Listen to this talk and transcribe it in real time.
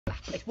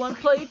It's one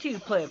player, two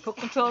player, put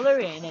controller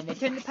in, and they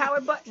turn the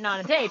power button on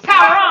and say,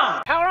 power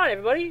on! Power on,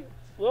 everybody!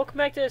 Welcome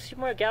back to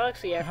Super Mario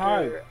Galaxy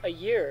after a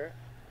year.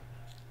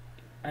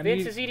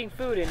 Vince is eating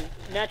food in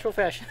natural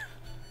fashion.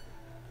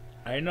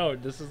 I know,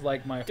 this is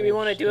like my Do we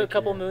want to do a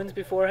couple here. moons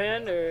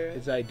beforehand, or...?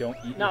 Is I don't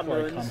eat Not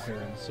before moons. I come here,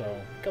 and so...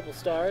 A couple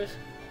stars?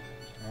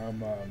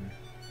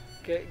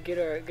 Get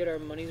our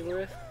money's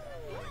worth?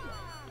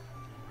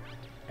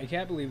 I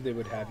can't believe they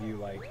would have you,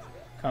 like,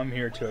 come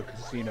here to a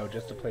casino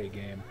just to play a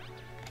game.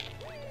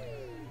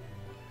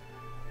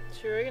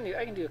 Sure,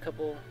 I can do a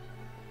couple...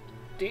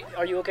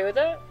 Are you okay with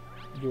that?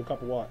 Do a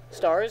couple what?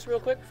 Stars, real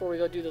quick, before we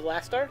go do the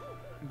last star?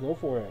 Go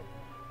for it.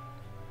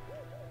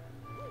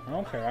 I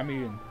don't care, I'm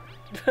eating.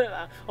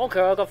 I don't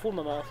care, I got food in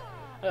my mouth.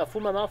 I got food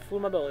in my mouth, food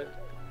in my belly.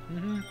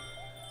 Mm-hmm.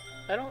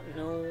 I don't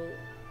know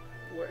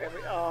where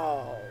every...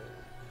 Oh.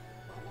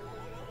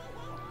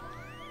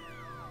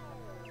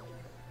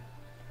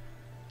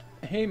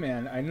 Hey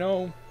man, I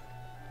know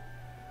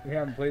we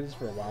haven't played this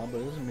for a while, but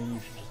it doesn't mean you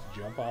should just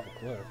jump off a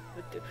cliff.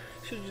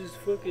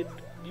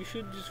 You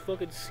should just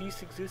fucking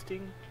cease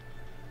existing.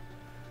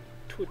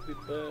 Twould be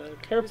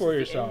bad. Care for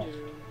yourself.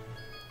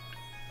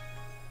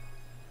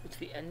 It's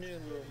the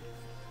engine room.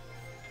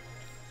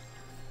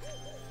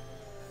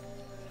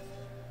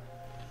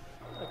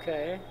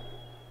 Okay.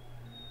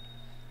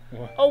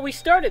 What? Oh, we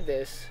started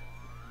this.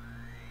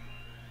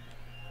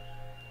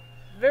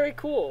 Very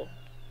cool.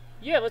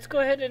 Yeah, let's go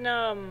ahead and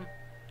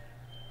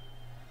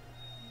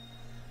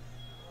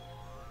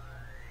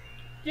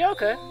yeah,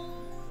 okay.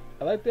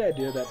 I like the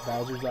idea that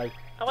Bowser's like,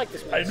 I like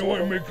this. I know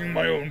I'm making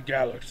my own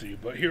galaxy,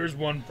 but here's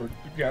one for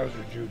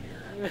Bowser Jr.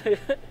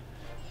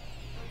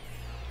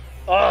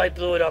 Oh, I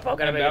blew it up. I'm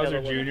gonna And make Bowser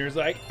another one. Jr.'s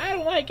like, I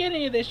don't like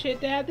any of this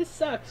shit, Dad. This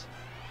sucks.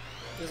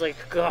 He's like,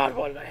 God,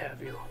 why did I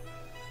have you?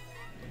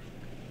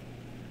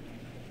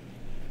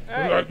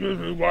 Like, this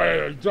is why I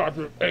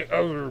adopted 8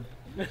 other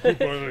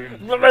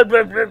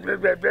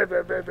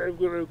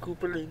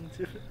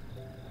Koopalings.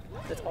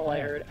 That's all I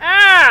heard.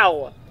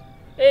 Ow!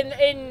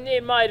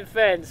 In my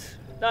defense,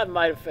 not in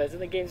my defense, in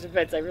the game's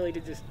defense, I really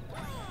did just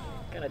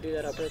kind of do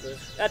that on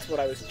purpose. That's what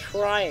I was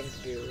trying to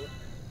do,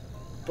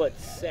 but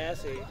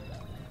sassy.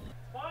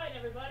 Fine,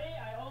 everybody.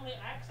 I only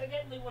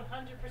accidentally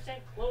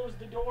 100% closed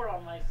the door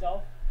on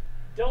myself.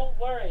 Don't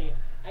worry.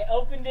 I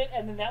opened it,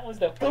 and then that was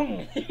the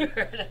boom.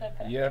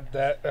 Yep,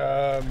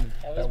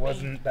 that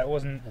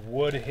wasn't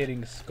wood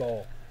hitting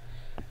skull.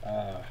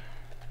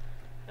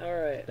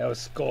 Alright. That was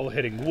skull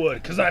hitting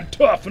wood, because I'm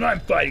tough and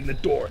I'm fighting the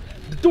door.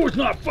 The door's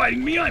not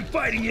fighting me, I'm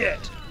fighting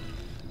it.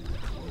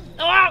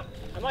 Ah!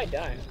 I might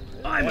die.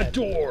 I'm a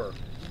door.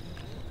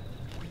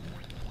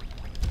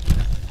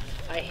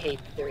 I hate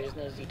that there is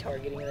no Z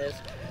targeting in this.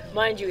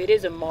 Mind you, it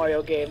is a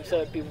Mario game,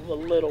 so it'd be a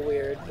little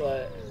weird,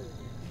 but...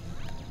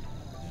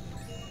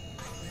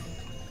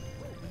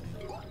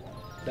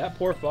 That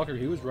poor fucker,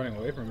 he was running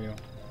away from you.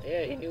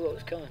 Yeah, he knew what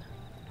was coming.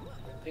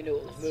 He knew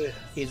what was moving.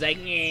 He's like,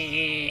 I'm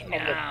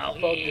the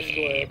bug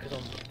destroyer because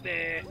I'm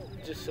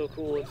just so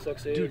cool and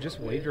sexy. dude,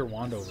 just wave your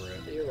wand over it.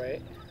 You're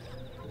right.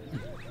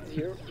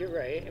 You're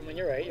right, and when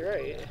you're right, you're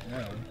right.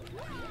 No.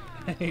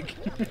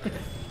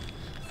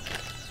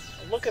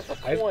 I'm looking for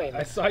coin.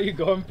 I saw you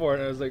going for it,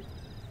 and I was like,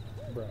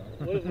 bro.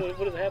 What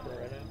is happening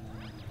right now?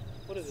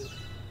 What is this?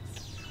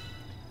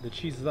 The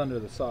cheese is under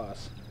the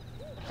sauce.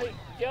 Hey,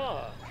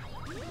 yeah.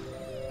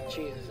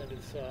 Cheese is under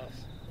the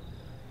sauce.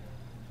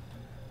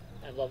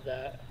 I love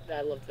that.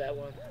 I loved that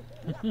one.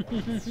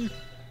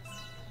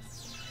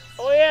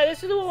 Oh yeah,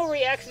 this is the one where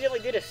we accidentally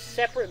did a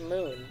separate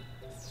moon.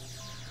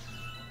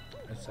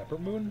 A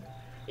separate moon?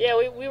 Yeah,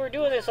 we were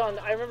doing this on...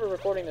 I remember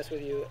recording this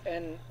with you,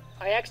 and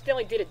I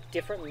accidentally did a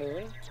different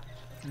moon.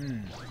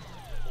 Hmm.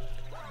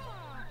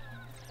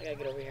 I gotta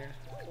get over here.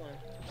 Come on.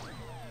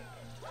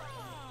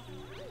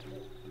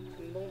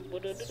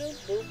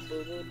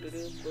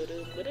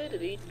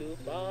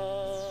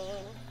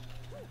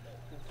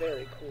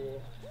 Very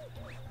cool.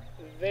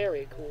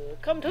 Very cool.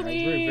 Come to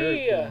me!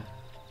 Very cool.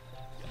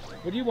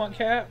 What do you want,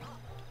 cat?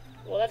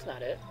 Well, that's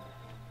not it.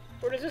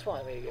 Where does this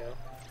want me to go?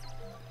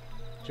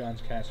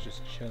 John's cat's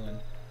just chilling.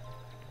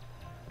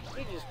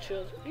 He just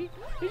chills. He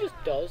just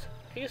does.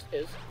 He just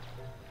is.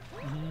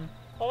 Mm-hmm.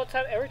 All the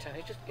time, every time.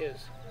 He just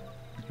is.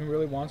 He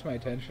really wants my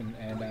attention,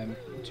 and I'm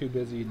too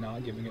busy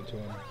not giving it to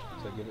him,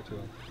 so I give it to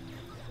him.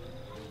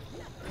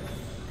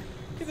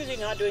 Too busy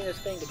not doing this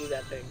thing to do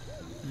that thing.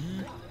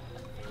 Mm-hmm.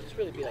 Just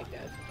really be like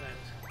that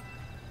sometimes.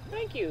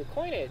 Thank you,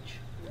 coinage.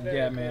 Very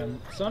Yeah, cool.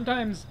 man.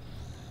 Sometimes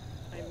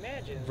I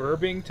imagine.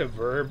 verbing to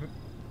verb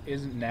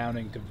isn't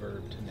nouning to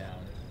verb to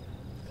noun.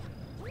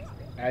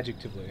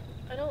 Adjectively.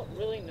 I don't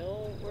really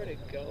know where to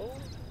go.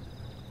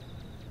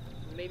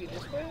 Maybe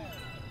this way?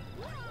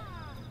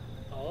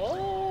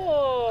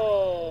 Oh!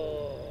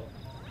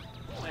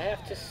 I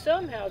have to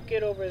somehow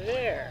get over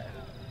there.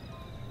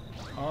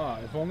 Ah,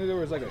 if only there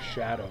was like a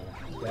shadow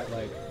that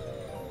like...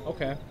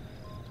 Okay.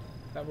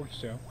 That works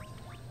too.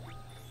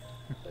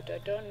 But I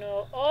don't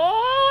know.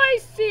 Oh, I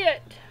see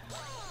it!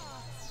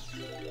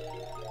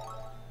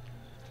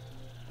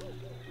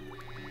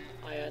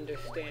 I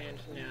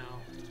understand now.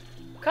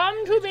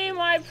 Come to me,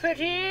 my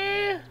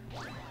pretty.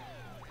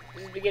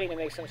 This is beginning to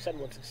make some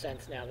semblance of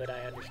sense now that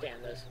I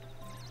understand this.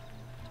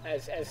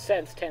 As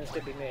sense tends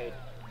to be made.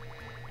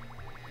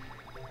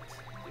 That's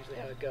usually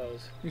how it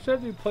goes. You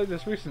said you played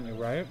this recently,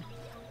 right?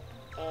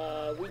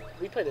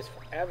 We played this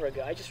forever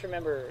ago. I just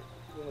remember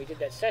when we did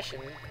that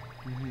session.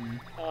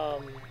 I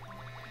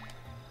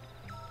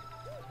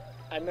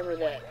remember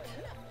that.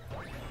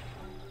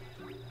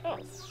 Oh.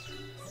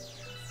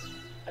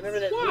 I remember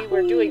that we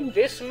were doing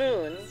this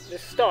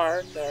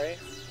star, sorry,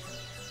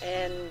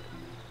 and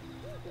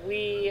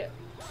we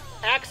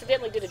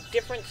accidentally did a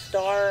different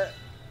star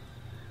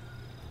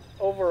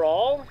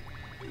overall.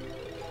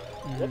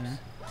 Whoops.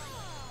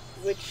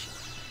 Which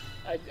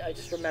I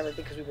just remembered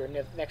because we were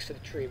next to the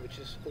tree, which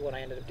is the one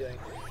I ended up doing.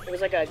 It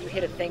was like you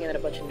hit a thing and then a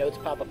bunch of notes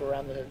pop up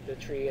around the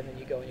tree, and then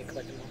you go and you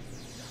collect them all.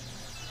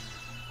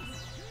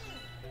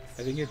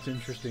 I think it's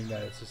interesting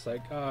that it's just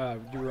like,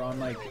 you were on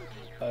like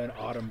an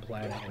autumn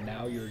planet, and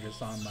now you're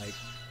just on like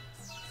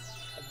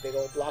a big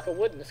old block of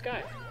wood in the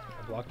sky.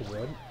 A block of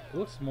wood? It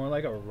looks more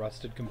like a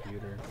rusted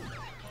computer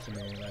to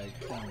me. Like,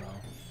 I don't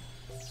know,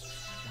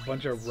 a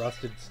bunch of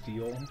rusted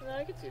steel. No,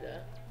 I can see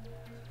that.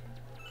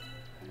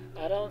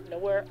 I don't know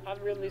where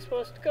I'm really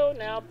supposed to go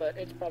now, but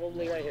it's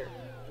probably right here.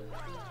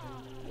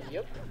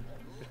 Yep.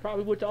 It's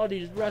probably with all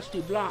these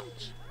rusty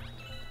blocks.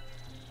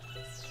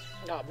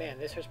 Oh man,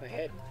 this hurts my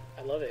head.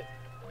 I love it.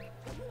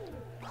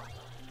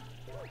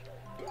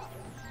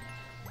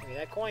 Give me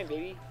that coin,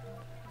 baby.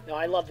 No,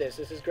 I love this.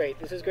 This is great.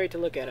 This is great to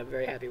look at. I'm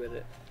very happy with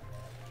it.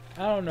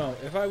 I don't know.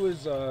 If I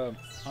was on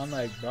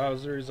like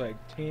Bowser's like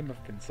team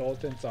of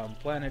consultants on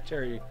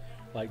planetary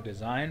like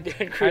design,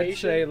 I'd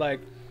say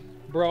like,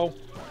 bro,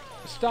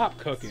 stop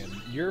cooking.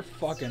 You're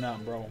fucking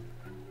up, bro.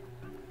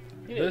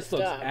 This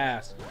looks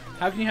ass.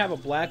 How can you have a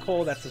black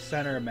hole that's the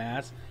center of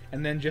mass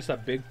and then just a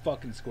big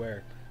fucking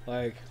square?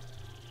 Like,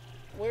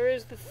 where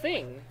is the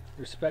thing?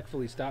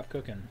 Respectfully, stop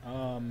cooking.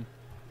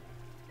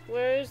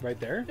 Where is right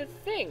there? The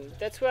thing?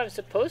 That's where I'm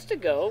supposed to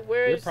go.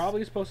 Where You're is...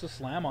 probably supposed to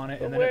slam on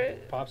it and then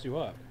it pops you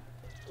up.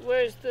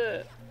 Where's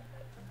the...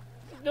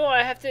 No,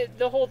 I have to...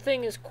 The whole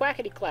thing is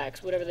quackity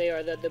clacks, whatever they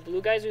are. The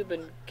blue guys who've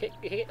been...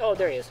 Oh,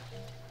 there he is.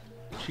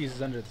 Cheese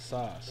is under the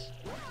sauce.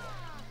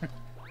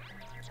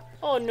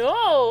 Oh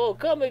no!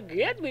 Come and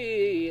get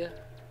me!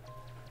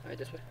 Alright,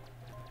 this way.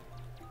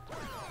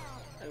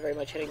 I'm very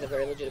much heading the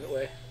very legitimate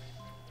way.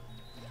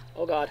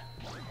 Oh god.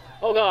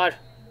 Oh god!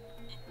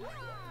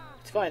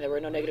 It's fine, there were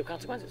no negative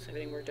consequences.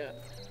 Everything worked out.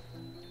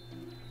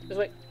 This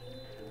way.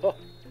 Oh.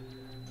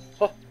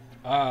 Oh.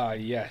 Ah,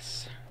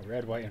 yes.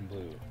 Red, white, and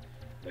blue.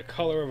 The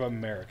color of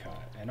America,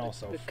 and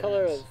also the France.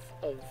 Color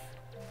of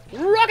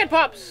Rocket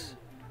Pops!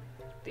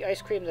 The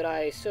ice cream that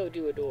I so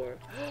do adore.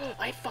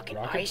 I fucking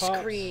Rocket ice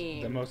Pops,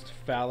 cream! the most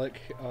phallic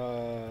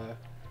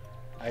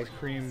ice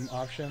cream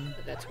option.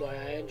 That's why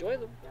I enjoy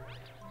them.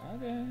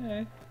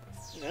 Okay.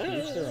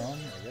 Each their own,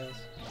 I guess.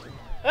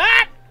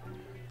 Ah!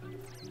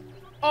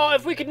 Oh,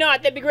 if we could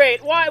not, that'd be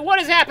great. Why? What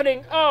is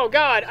happening? Oh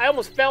god, I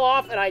almost fell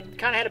off and I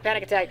kind of had a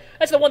panic attack.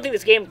 That's the one thing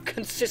this game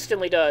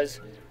consistently does.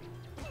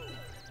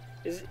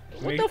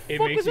 What the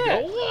fuck was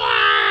that?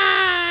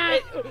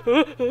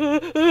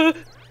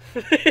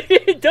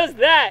 It does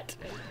that.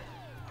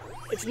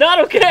 It's not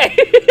okay.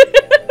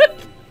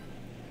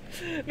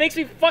 Makes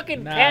me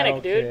fucking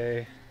panic,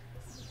 dude.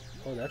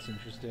 Oh, that's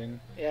interesting.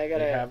 Yeah, I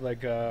gotta... They have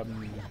like a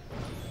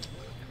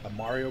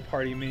Mario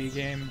Party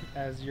minigame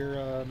as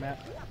your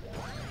map.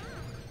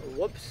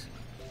 Whoops.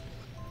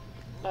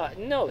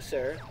 No,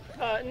 sir.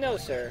 No,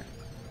 sir.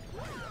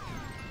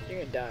 You're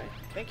gonna die.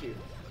 Thank you.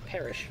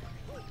 Perish.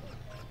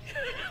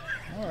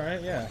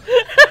 Alright, yeah.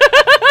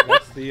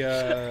 That's the,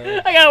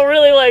 I got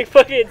really, like,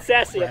 fucking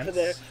sassy France. up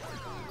there.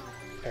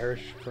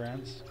 Perish,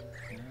 France.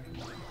 Yeah.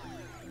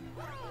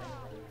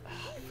 Oh,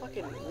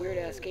 fucking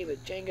weird-ass game of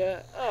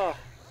Jenga. Oh.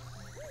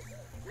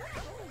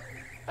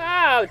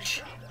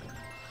 Ouch!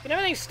 Can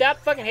everything stop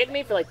fucking hitting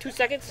me for, like, 2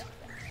 seconds?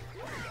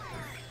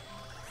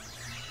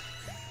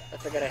 I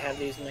forgot I have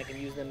these and I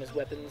can use them as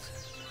weapons.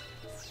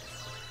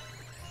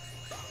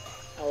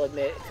 I'll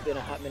admit, it's been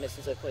a hot minute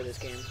since I played this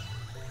game.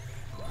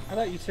 I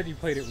thought you said you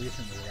played it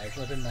recently, like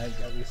within like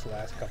at least the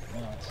last couple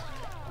months.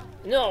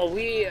 No,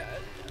 I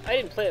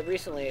didn't play it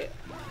recently.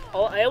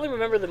 I only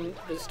remember the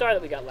star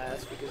that we got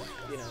last because,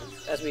 you know,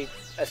 as we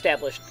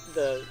established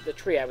the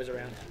tree I was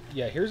around.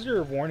 Yeah, here's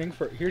your warning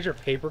here's your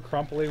paper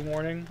crumpling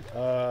warning.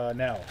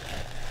 No.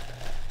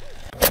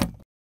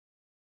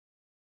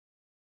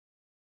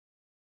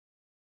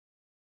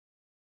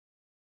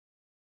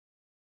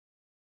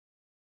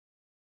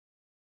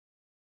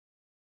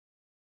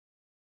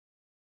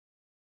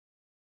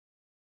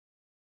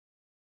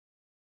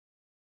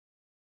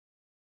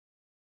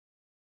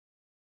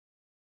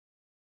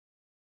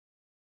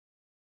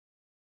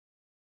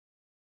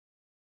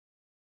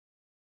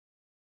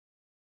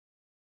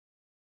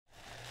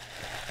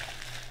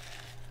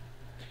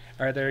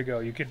 All right, there you go.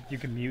 You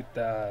can mute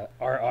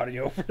our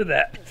audio for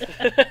that.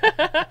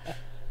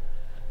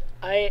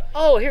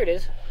 Oh, here it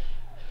is.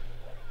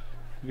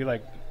 Be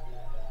like,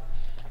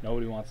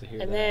 Nobody wants to hear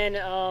that. And then,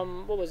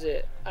 what was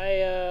it?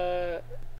 I